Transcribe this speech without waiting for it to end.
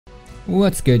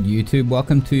What's good, YouTube?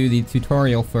 Welcome to the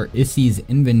tutorial for ISI's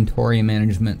inventory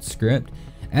management script.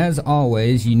 As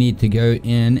always, you need to go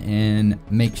in and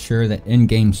make sure that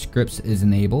in-game scripts is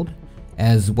enabled,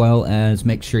 as well as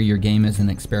make sure your game is in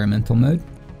experimental mode.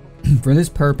 For these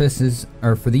purposes,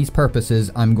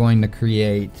 I'm going to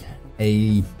create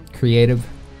a creative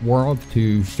world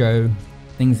to show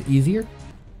things easier.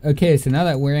 Okay, so now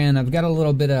that we're in, I've got a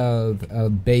little bit of a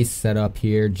base set up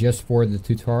here just for the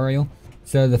tutorial.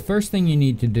 So the first thing you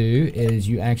need to do is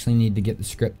you actually need to get the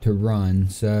script to run.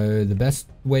 So the best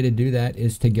way to do that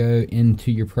is to go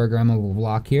into your programmable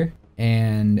block here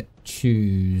and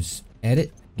choose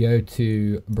Edit, go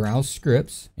to Browse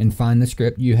Scripts and find the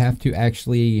script. You have to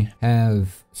actually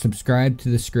have subscribed to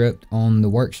the script on the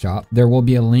workshop. There will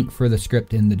be a link for the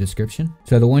script in the description.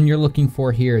 So the one you're looking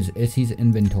for here is ISI's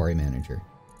Inventory Manager.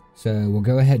 So we'll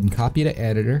go ahead and copy to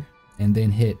editor and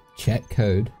then hit check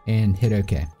code and hit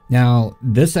OK. Now,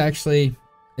 this actually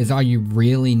is all you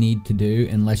really need to do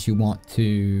unless you want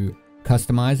to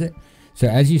customize it. So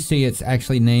as you see, it's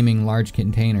actually naming large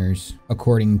containers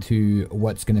according to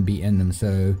what's going to be in them.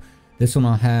 So this one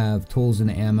will have tools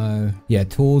and ammo. Yeah,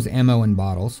 tools, ammo, and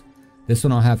bottles. This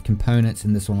one will have components,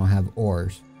 and this one will have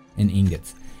ores and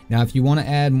ingots. Now, if you want to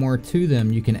add more to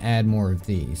them, you can add more of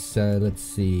these. So let's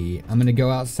see. I'm going to go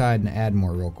outside and add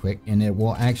more real quick, and it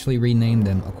will actually rename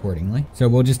them accordingly. So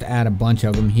we'll just add a bunch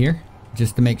of them here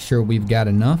just to make sure we've got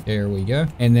enough. There we go.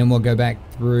 And then we'll go back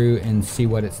through and see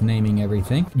what it's naming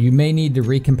everything. You may need to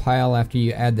recompile after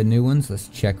you add the new ones. Let's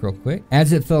check real quick.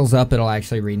 As it fills up, it'll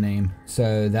actually rename.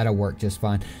 So that'll work just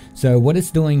fine. So what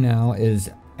it's doing now is,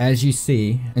 as you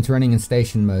see, it's running in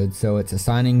station mode, so it's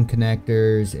assigning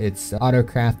connectors, it's auto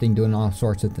crafting, doing all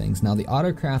sorts of things. Now the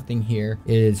auto crafting here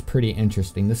is pretty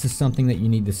interesting. This is something that you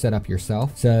need to set up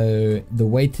yourself. So the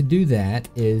way to do that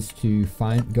is to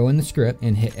go in the script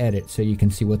and hit edit so you can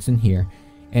see what's in here,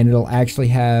 and it'll actually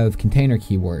have container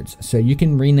keywords. So you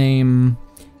can rename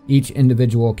each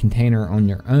individual container on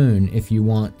your own if you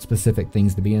want specific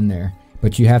things to be in there.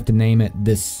 But you have to name it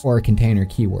this or container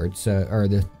keyword,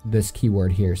 this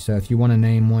keyword here. So if you want to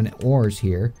name one oars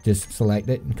here, just select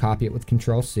it and copy it with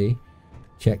Control C.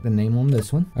 Check the name on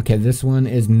this one. Okay, this one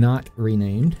is not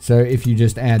renamed. So if you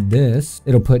just add this,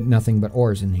 it'll put nothing but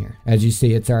oars in here. As you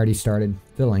see, it's already started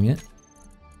filling it.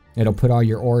 It'll put all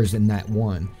your oars in that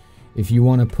one. If you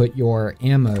want to put your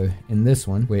ammo in this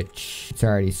one, which it's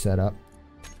already set up.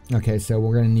 Okay, so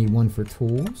we're going to need one for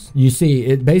tools. You see,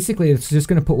 it's just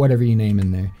going to put whatever you name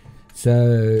in there.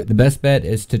 So the best bet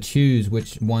is to choose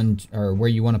which one or where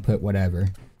you want to put whatever.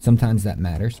 Sometimes that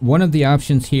matters. One of the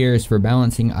options here is for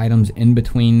balancing items in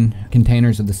between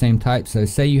containers of the same type. So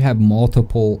say you have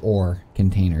multiple ore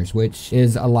containers, which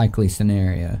is a likely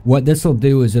scenario. What this will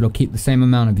do is it'll keep the same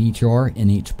amount of each ore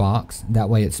in each box. That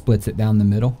way it splits it down the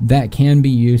middle. That can be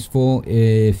useful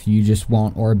if you just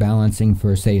want ore balancing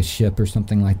for, say, a ship or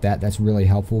something like that. That's really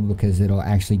helpful because it'll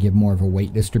actually give more of a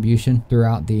weight distribution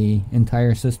throughout the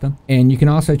entire system. And you can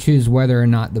also choose whether or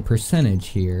not the percentage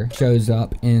here shows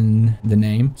up in the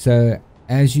name. So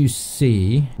as you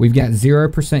see, we've got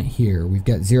 0% here, we've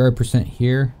got 0%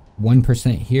 here,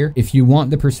 1% here. If you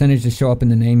want the percentage to show up in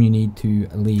the name, you need to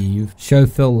leave show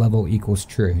fill level equals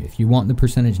true. If you want the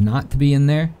percentage not to be in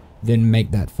there, then make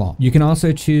that false. You can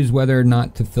also choose whether or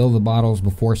not to fill the bottles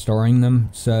before storing them.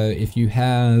 So if you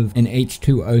have an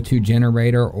H2O2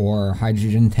 generator or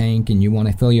hydrogen tank and you want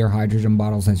to fill your hydrogen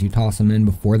bottles as you toss them in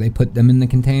before they put them in the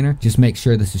container, just make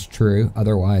sure this is true,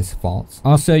 otherwise false.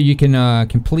 Also, you can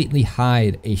completely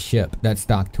hide a ship that's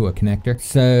docked to a connector.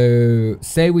 So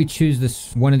say we choose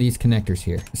this one of these connectors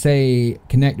here. Say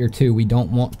connector 2, we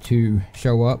don't want to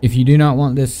show up. If you do not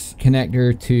want this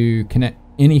connector to connect,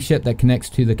 any ship that connects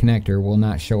to the connector will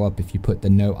not show up if you put the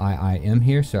no IIM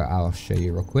here. So I'll show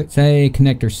you real quick. Say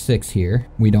connector 6 here,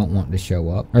 we don't want to show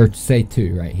up, or say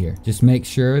 2 right here. Just make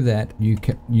sure that you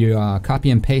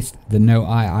copy and paste the no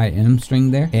IIM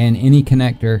string there, and any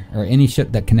connector or any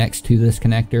ship that connects to this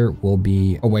connector will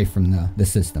be away from the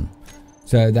system.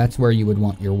 So that's where you would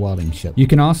want your welding ship. You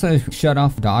can also shut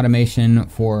off the automation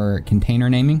for container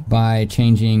naming by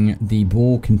changing the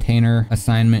bool container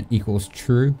assignment equals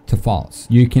true to false.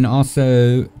 You can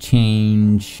also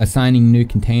change assigning new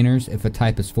containers if a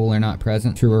type is full or not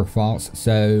present, true or false.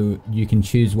 So you can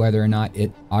choose whether or not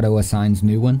it auto assigns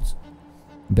new ones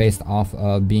based off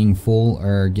of being full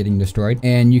or getting destroyed.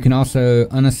 And you can also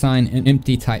unassign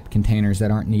empty type containers that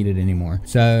aren't needed anymore.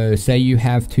 So say you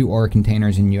have 2 ore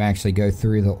containers and you actually go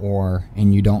through the ore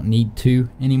and you don't need 2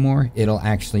 anymore, it'll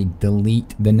actually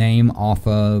delete the name off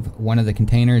of one of the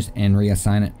containers and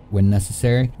reassign it when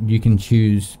necessary. You can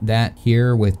choose that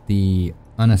here with the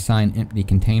unassign empty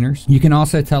containers. You can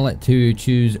also tell it to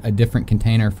choose a different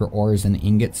container for ores and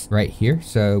ingots right here.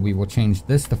 So we will change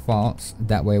this to false.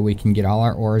 That way we can get all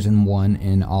our ores in one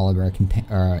and all of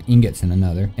our ingots in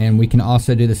another. And we can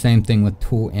also do the same thing with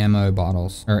tool ammo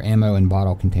bottles, or ammo and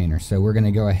bottle containers. So we're going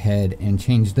to go ahead and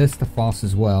change this to false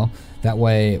as well. That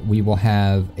way we will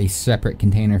have a separate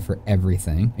container for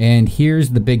everything. And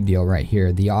here's the big deal right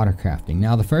here, the auto crafting.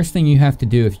 Now the first thing you have to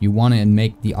do if you want to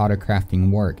make the auto crafting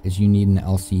work is you need an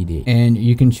LCD. And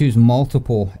you can choose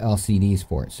multiple LCDs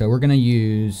for it. So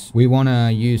we want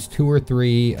to use 2 or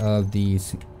 3 of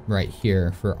these right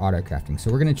here for auto crafting.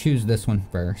 So we're going to choose this one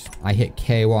first. I hit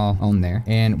K while on there,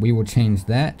 and we will change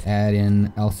that, add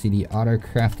in LCD auto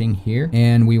crafting here,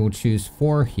 and we will choose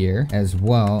 4 here as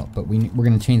well, but we're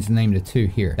going to change the name to 2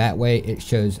 here. That way it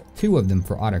shows 2 of them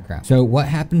for auto craft. So what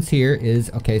happens here is,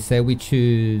 okay, say we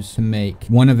choose to make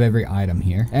 1 of every item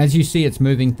here. As you see, it's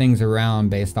moving things around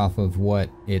based off of what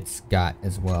it's got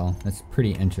as well. That's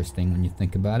pretty interesting when you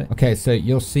think about it. Okay, so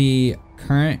you'll see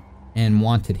current and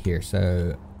wanted here.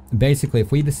 So basically,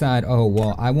 if we decide, oh,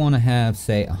 well, I want to have,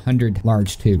 say, 100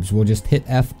 large tubes, we'll just hit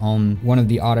F on one of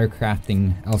the auto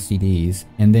crafting LCDs,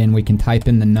 and then we can type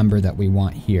in the number that we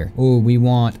want here. Oh, we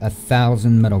want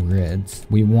 1,000 metal grids.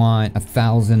 We want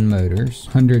 1,000 motors,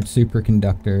 100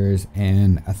 superconductors,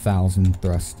 and 1,000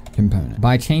 thrust components.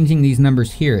 By changing these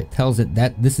numbers here, it tells it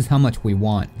that this is how much we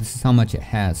want. This is how much it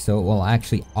has. So it will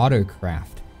actually auto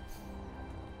craft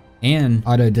and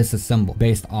auto disassemble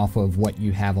based off of what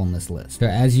you have on this list. So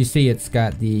as you see, it's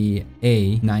got the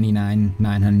A99,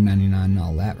 999, and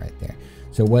all that right there.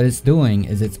 So what it's doing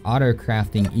is it's auto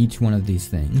crafting each one of these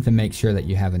things to make sure that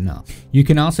you have enough. You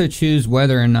can also choose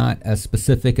whether or not a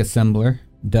specific assembler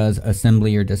does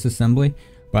assembly or disassembly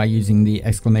by using the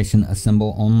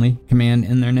 !assemble only command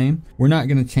in their name. We're not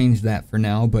going to change that for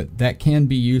now, but that can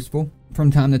be useful from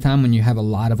time to time when you have a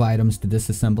lot of items to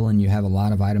disassemble and you have a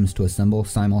lot of items to assemble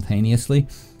simultaneously.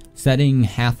 Setting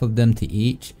half of them to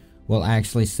each will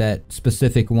actually set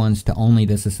specific ones to only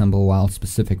disassemble while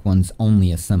specific ones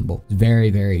only assemble. It's very,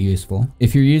 very useful.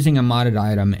 If you're using a modded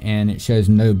item and it shows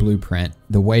no blueprint,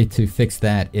 the way to fix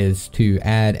that is to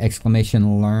add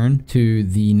 !learn to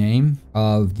the name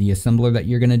of the assembler that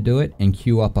you're going to do it and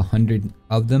queue up 100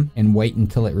 of them and wait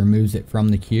until it removes it from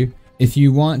the queue. If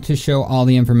you want to show all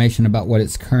the information about what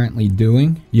it's currently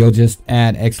doing, you'll just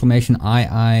add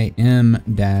 !iim-main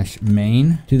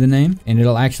to the name, and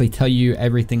it'll actually tell you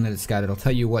everything that it's got. It'll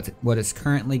tell you what it's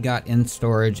currently got in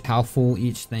storage, how full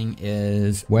each thing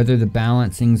is, whether the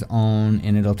balancing's on,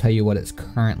 and it'll tell you what it's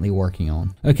currently working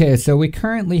on. Okay, so we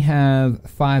currently have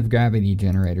 5 gravity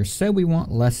generators. So we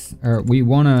want less, or we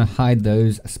want to hide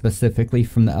those specifically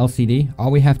from the LCD.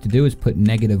 All we have to do is put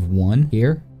 -1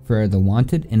 here for the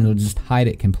wanted, and it'll just hide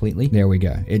it completely. There we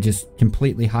go. It just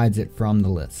completely hides it from the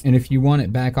list. And if you want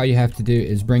it back, all you have to do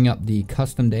is bring up the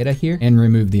custom data here and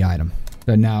remove the item.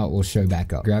 So now it will show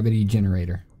back up. Gravity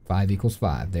generator. 5 =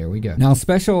 5. There we go. Now,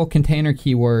 special container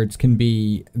keywords can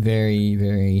be very,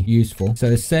 very useful.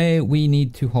 So say we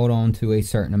need to hold on to a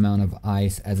certain amount of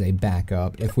ice as a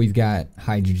backup if we've got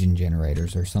hydrogen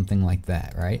generators or something like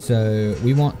that, right? So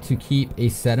we want to keep a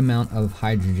set amount of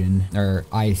hydrogen or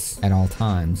ice at all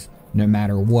times, no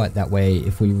matter what. That way,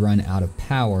 if we run out of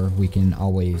power, we can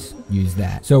always use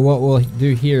that. So what we'll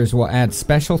do here is we'll add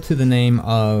special to the name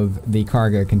of the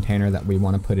cargo container that we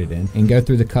want to put it in and go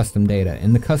through the custom data.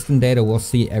 In the custom data, we'll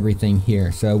see everything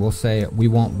here. So we'll say we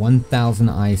want 1,000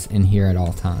 ice in here at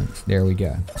all times. There we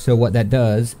go. So what that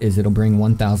does is it'll bring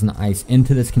 1,000 ice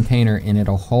into this container, and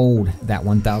it'll hold that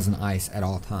 1,000 ice at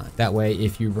all times. That way,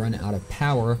 if you run out of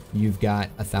power, you've got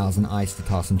 1,000 ice to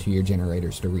toss into your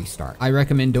generators to restart. I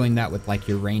recommend doing that with like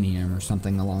uranium or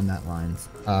something along that lines.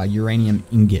 Uranium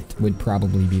ingot would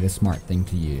probably be the smart thing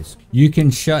to use. You can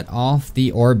shut off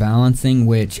the ore balancing,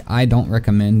 which I don't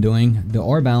recommend doing. The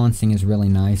ore balancing is really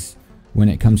nice when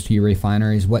it comes to your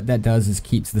refineries. What that does is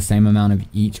keeps the same amount of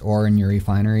each ore in your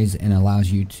refineries and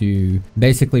allows you to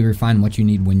basically refine what you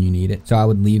need when you need it. So I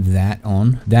would leave that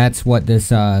on. That's what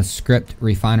this script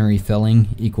refinery filling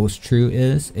equals true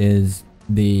is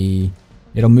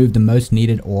it'll move the most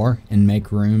needed ore and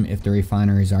make room if the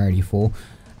refinery is already full.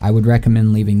 I would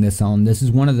recommend leaving this on. This is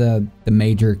one of the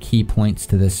major key points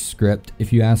to this script,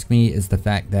 if you ask me, is the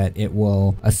fact that it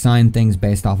will assign things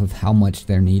based off of how much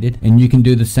they're needed. And you can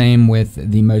do the same with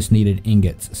the most needed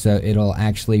ingots. So it'll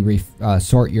actually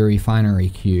sort your refinery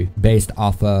queue based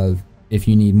off of if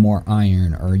you need more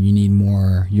iron, or you need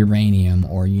more uranium,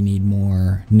 or you need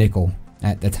more nickel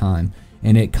at the time.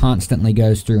 And it constantly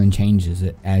goes through and changes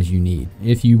it as you need.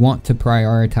 If you want to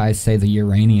prioritize, say, the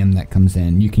uranium that comes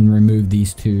in, you can remove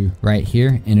these 2 right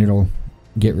here, and it'll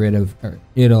get rid of, or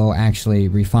it'll actually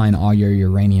refine all your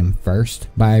uranium first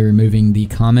by removing the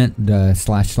comment, the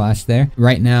 / there.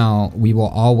 Right now, we will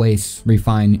always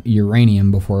refine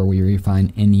uranium before we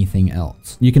refine anything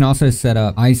else. You can also set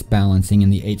up ice balancing in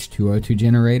the H2O2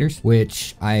 generators,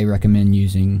 which I recommend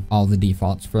using all the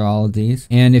defaults for all of these.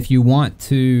 And if you want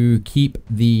to keep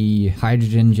the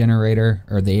hydrogen generator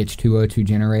or the H2O2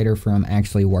 generator from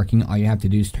actually working, all you have to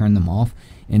do is turn them off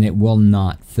and it will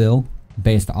not fill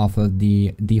based off of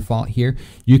the default here.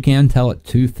 You can tell it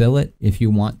to fill it if you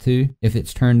want to, if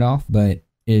it's turned off, but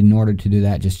in order to do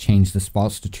that, just change this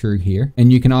false to true here.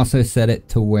 And you can also set it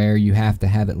to where you have to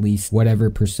have at least whatever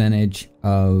percentage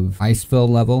of ice fill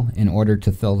level in order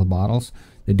to fill the bottles.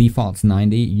 The default's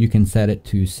 90. You can set it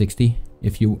to 60.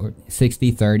 If you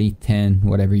 60, 30, 10,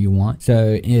 whatever you want.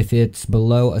 So if it's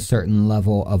below a certain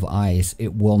level of ice,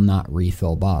 it will not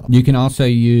refill bottles. You can also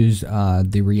use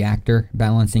the reactor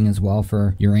balancing as well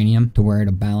for uranium to where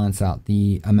to balance out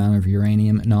the amount of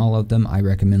uranium in all of them. I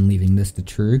recommend leaving this to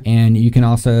true. And you can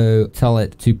also tell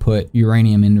it to put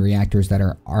uranium in reactors that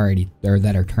are already, or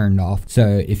that are turned off.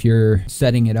 So if you're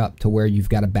setting it up to where you've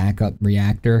got a backup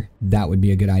reactor, that would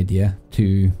be a good idea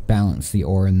to balance the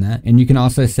ore in that. And you can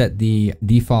also set the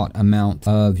default amount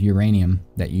of uranium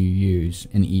that you use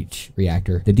in each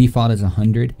reactor. The default is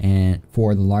 100 and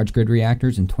for the large grid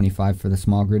reactors and 25 for the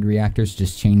small grid reactors.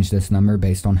 Just change this number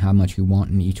based on how much you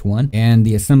want in each one. And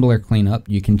the assembler cleanup,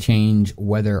 you can change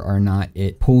whether or not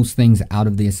it pulls things out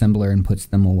of the assembler and puts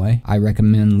them away. I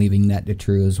recommend leaving that to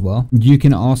true as well. You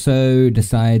can also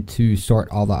decide to sort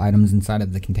all the items inside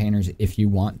of the containers if you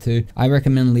want to. I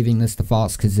recommend leaving this to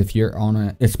false because if you're on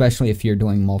a, especially if you're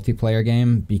doing multiplayer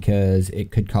game, because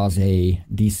it could cause a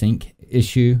desync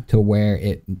issue to where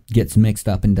it gets mixed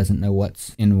up and doesn't know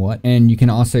what's in what. And you can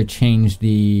also change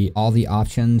all the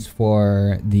options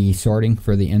for the sorting,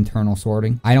 for the internal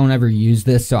sorting. I don't ever use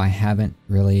this, so I haven't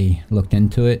really looked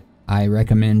into it. I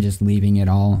recommend just leaving it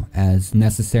all as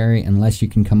necessary unless you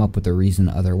can come up with a reason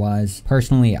otherwise.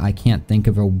 Personally, I can't think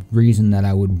of a reason that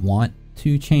I would want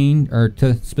to change or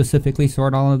to specifically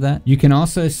sort all of that. You can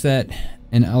also set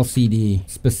an LCD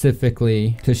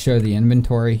specifically to show the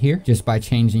inventory here just by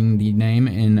changing the name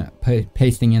and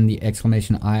pasting in the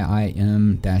exclamation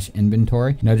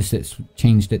IIM-inventory. Notice it's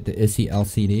changed it to ISI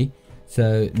LCD.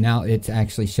 So now it's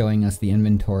actually showing us the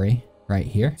inventory right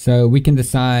here. So we can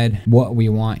decide what we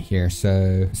want here.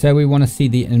 So say we want to see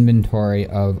the inventory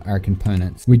of our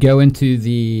components. We go into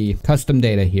the custom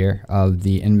data here of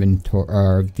the inventory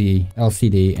or of the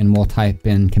LCD and we'll type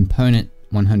in component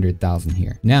 100,000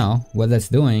 here. Now what that's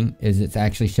doing is it's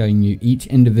actually showing you each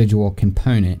individual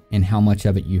component and how much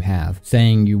of it you have,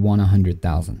 saying you want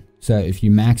 100,000. So if you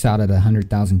max out at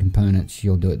 100,000 components,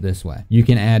 you'll do it this way. You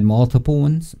can add multiple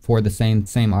ones for the same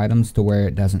items to where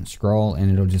it doesn't scroll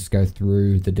and it'll just go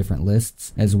through the different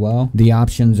lists as well. The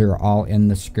options are all in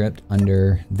the script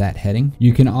under that heading.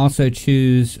 You can also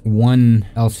choose one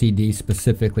LCD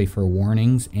specifically for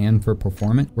warnings and for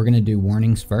performance. We're going to do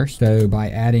warnings first. So by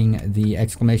adding the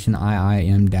exclamation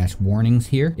IIM-warnings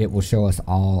here, it will show us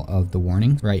all of the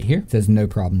warnings right here. It says no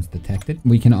problems detected.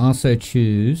 We can also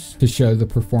choose to show the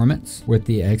performance with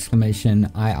the exclamation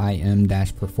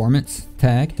IIM-performance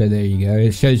tag. So there you go.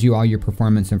 It shows you all your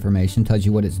performance information, tells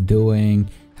you what it's doing,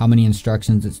 how many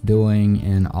instructions it's doing,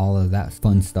 and all of that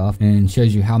fun stuff, and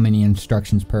shows you how many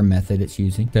instructions per method it's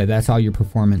using. So that's all your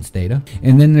performance data.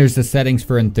 And then there's the settings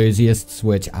for enthusiasts,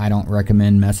 which I don't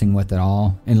recommend messing with at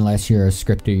all unless you're a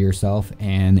scripter yourself.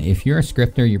 And if you're a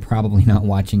scripter, you're probably not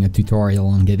watching a tutorial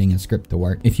on getting a script to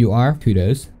work. If you are,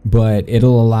 kudos. But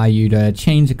it'll allow you to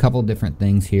change a couple different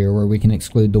things here where we can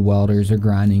exclude the welders or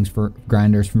grinders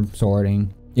from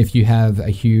sorting. If you have a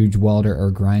huge welder or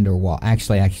grinder wall,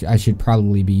 actually I should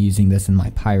probably be using this in my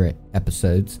pirate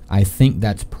episodes. I think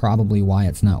that's probably why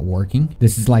it's not working.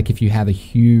 This is like if you have a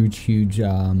huge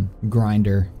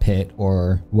grinder pit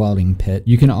or welding pit.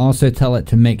 You can also tell it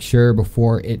to make sure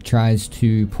before it tries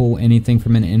to pull anything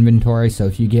from an inventory. So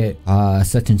if you get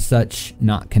such and such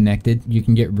not connected, you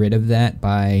can get rid of that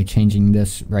by changing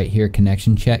this right here,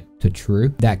 connection check, to true.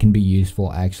 That can be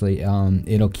useful actually.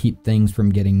 It'll keep things from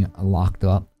getting locked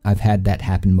up. I've had that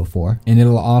happen before. And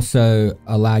it'll also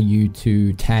allow you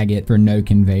to tag it for no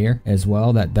conveyor as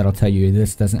well. That'll tell you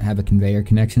this doesn't have a conveyor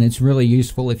connection. It's really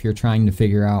useful if you're trying to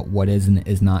figure out what is and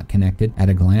is not connected at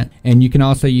a glance. And you can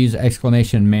also use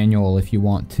exclamation manual if you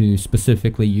want to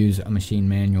specifically use a machine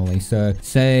manually. So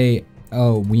say,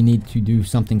 oh, we need to do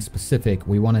something specific.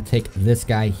 We want to take this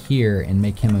guy here and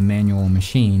make him a manual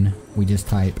machine. We just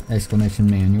type exclamation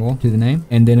manual to the name,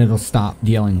 and then it'll stop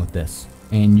dealing with this.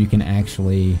 And you can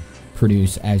actually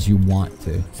produce as you want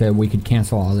to. So we could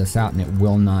cancel all this out and it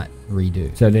will not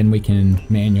redo. So then we can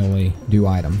manually do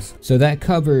items. So that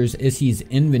covers Issy's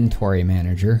inventory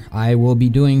manager. I will be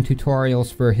doing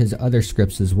tutorials for his other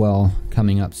scripts as well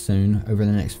coming up soon over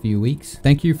the next few weeks.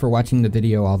 Thank you for watching the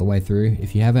video all the way through.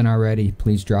 If you haven't already,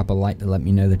 please drop a like to let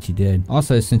me know that you did.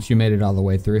 Also, since you made it all the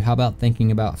way through, how about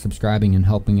thinking about subscribing and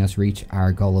helping us reach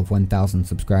our goal of 1,000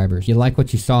 subscribers? If you like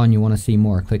what you saw and you want to see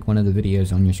more, click one of the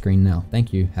videos on your screen now.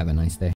 Thank you. Have a nice day.